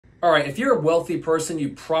All right, if you're a wealthy person, you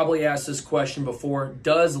probably asked this question before.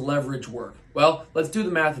 Does leverage work? Well, let's do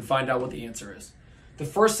the math and find out what the answer is. The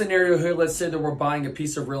first scenario here, let's say that we're buying a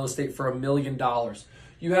piece of real estate for $1 million.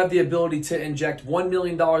 You have the ability to inject $1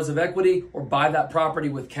 million of equity or buy that property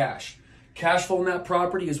with cash. Cash flow on that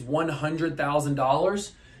property is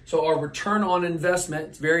 $100,000. So our return on investment,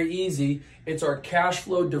 it's very easy. It's our cash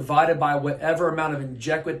flow divided by whatever amount of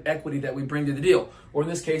injected equity that we bring to the deal, or in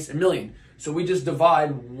this case, $1 million. So we just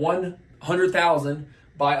divide 100,000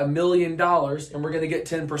 by $1 million and we're going to get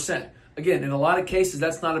 10%. Again, in a lot of cases,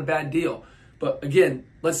 that's not a bad deal. But again,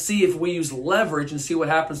 let's see if we use leverage and see what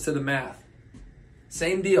happens to the math.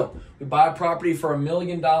 Same deal. We buy a property for $1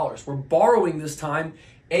 million. We're borrowing this time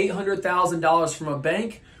 $800,000 from a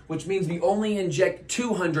bank, which means we only inject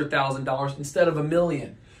 $200,000 instead of $1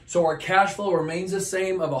 million. So our cash flow remains the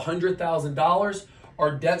same of $100,000.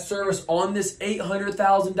 Our debt service on this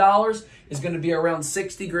 $800,000 is going to be around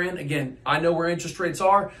 60 grand. Again, I know where interest rates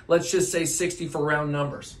are. Let's just say 60 for round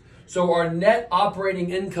numbers. So our net operating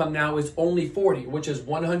income now is only 40, which is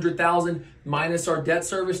 100,000 minus our debt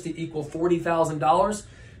service to equal $40,000.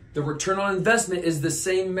 The return on investment is the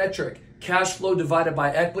same metric, cash flow divided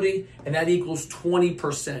by equity, and that equals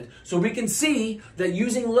 20%. So we can see that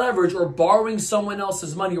using leverage or borrowing someone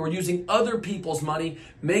else's money or using other people's money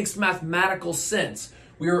makes mathematical sense.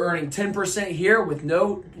 We are earning 10% here with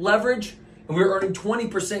no leverage, and we're earning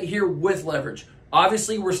 20% here with leverage.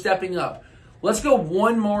 Obviously, we're stepping up. Let's go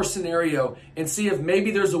one more scenario and see if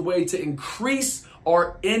maybe there's a way to increase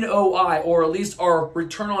our NOI, or at least our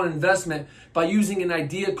return on investment, by using an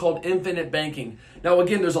idea called infinite banking. Now,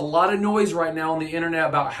 again, there's a lot of noise right now on the internet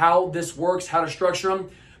about how this works, how to structure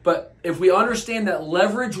them. But if we understand that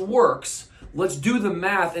leverage works, let's do the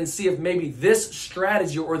math and see if maybe this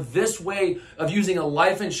strategy or this way of using a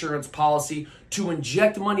life insurance policy to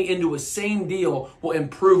inject money into a same deal will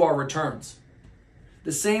improve our returns.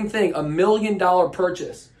 The same thing, $1 million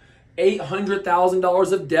purchase,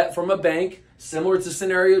 $800,000 of debt from a bank, similar to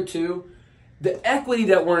scenario 2. The equity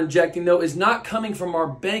that we're injecting, though, is not coming from our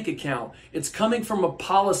bank account. It's coming from a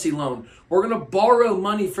policy loan. We're going to borrow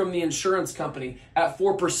money from the insurance company at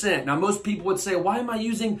 4%. Now, most people would say, why am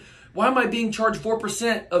I being charged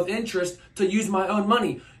 4% of interest to use my own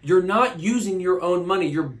money? You're not using your own money.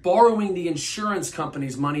 You're borrowing the insurance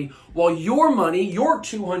company's money, while your money, your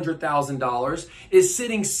 $200,000, is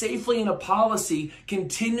sitting safely in a policy,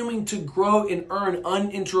 continuing to grow and earn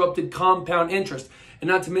uninterrupted compound interest. And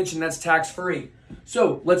not to mention that's tax-free.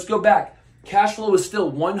 So let's go back. Cash flow is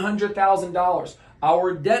still $100,000.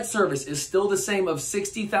 Our debt service is still the same of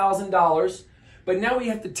 $60,000. But now we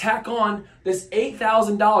have to tack on this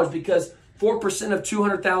 $8,000 because 4% of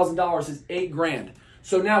 $200,000 is $8 grand.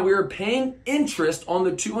 So now we're paying interest on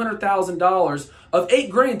the $200,000 of $8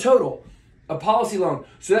 grand total, a policy loan.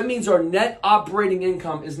 So that means our net operating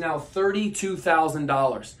income is now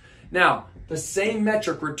 $32,000. Now, the same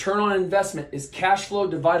metric, return on investment, is cash flow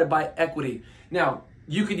divided by equity. Now,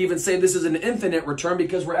 you could even say this is an infinite return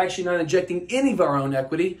because we're actually not injecting any of our own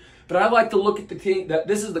equity. But I like to look at that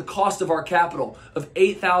this is the cost of our capital of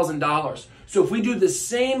 $8,000. So if we do the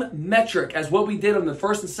same metric as what we did on the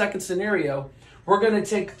first and second scenario, we're going to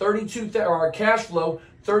take our cash flow,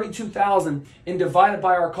 $32,000, and divide it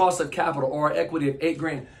by our cost of capital, or our equity of $8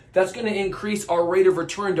 grand. That's going to increase our rate of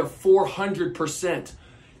return to 400%.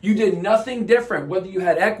 You did nothing different, whether you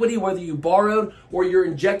had equity, whether you borrowed, or you're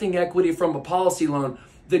injecting equity from a policy loan.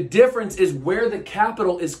 The difference is where the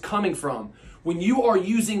capital is coming from. When you are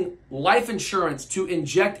using life insurance to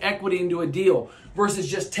inject equity into a deal versus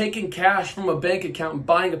just taking cash from a bank account and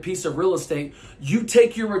buying a piece of real estate, you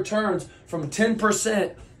take your returns from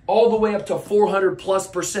 10% all the way up to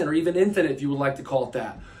 400+%, or even infinite if you would like to call it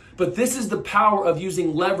that. But this is the power of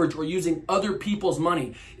using leverage or using other people's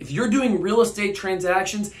money. If you're doing real estate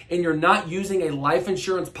transactions and you're not using a life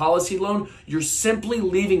insurance policy loan, you're simply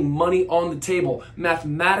leaving money on the table.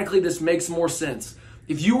 Mathematically, this makes more sense.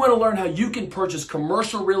 If you want to learn how you can purchase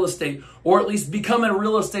commercial real estate, or at least become a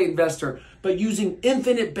real estate investor, but using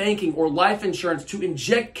infinite banking or life insurance to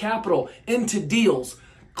inject capital into deals,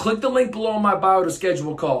 click the link below in my bio to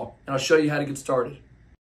schedule a call, and I'll show you how to get started.